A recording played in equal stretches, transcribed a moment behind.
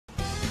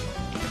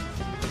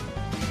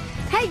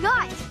Hey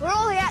guys, we're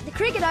all here at the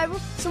cricket oval,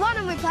 so why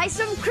don't we play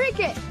some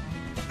cricket?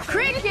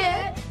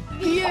 Cricket?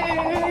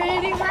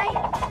 Beauty, mate.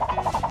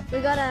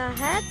 We got our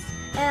hats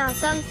and our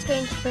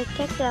sunscreen to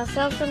protect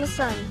ourselves from the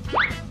sun.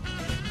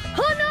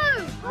 Oh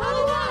no!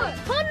 Oh what?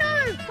 Oh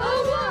no!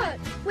 Oh what?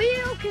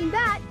 We all can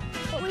bat,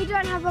 but we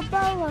don't have a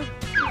bowler.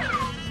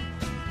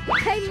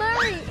 Hey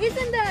Murray,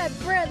 isn't that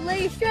Brett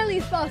Lee,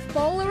 Australia's fast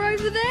bowler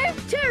over there?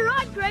 Too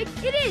right, Greg,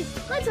 it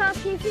is. Let's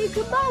ask him if he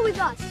can bowl with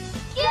us.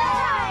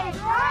 Yay,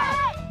 Brett!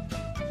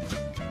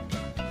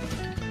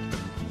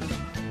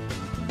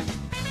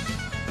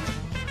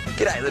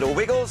 G'day, little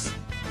Wiggles.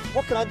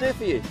 What can I do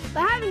for you?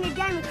 We're having a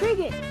game of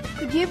cricket.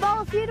 Could you bowl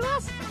a few to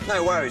us?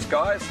 No worries,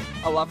 guys.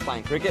 I love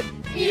playing cricket.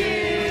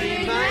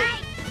 Beauty, mate.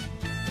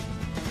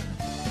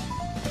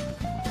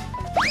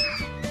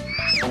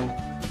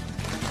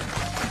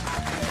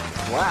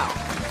 Wow.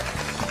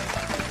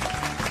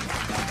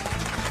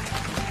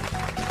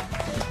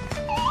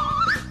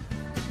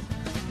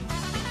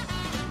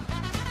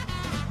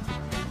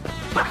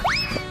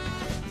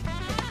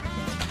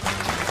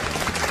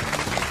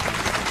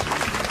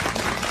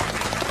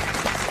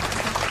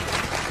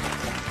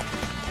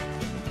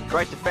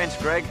 Great defence,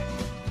 Greg.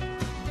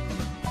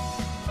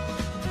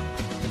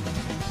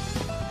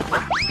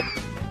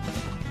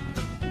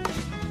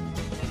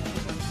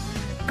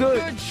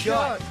 Good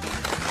shot.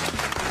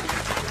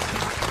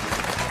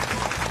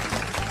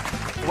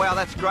 Wow,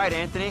 that's great,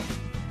 Anthony.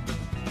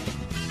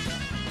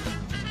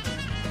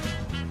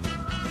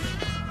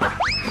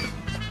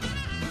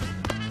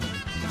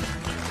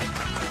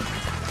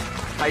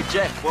 Hey,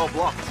 Jeff, well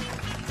blocked.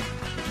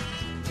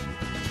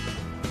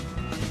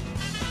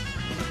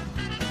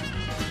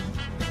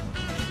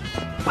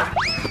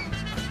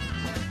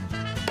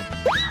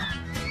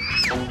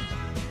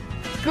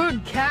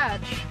 Good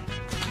catch.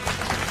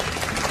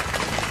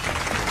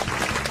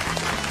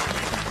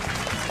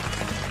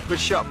 Good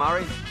shot,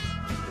 Murray.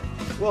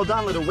 Well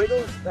done, little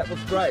Wiggles. That was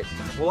great.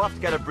 We'll have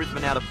to go to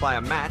Brisbane now to play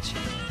a match,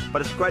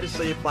 but it's great to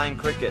see you playing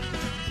cricket.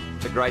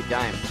 It's a great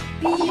game.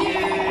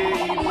 Beauty.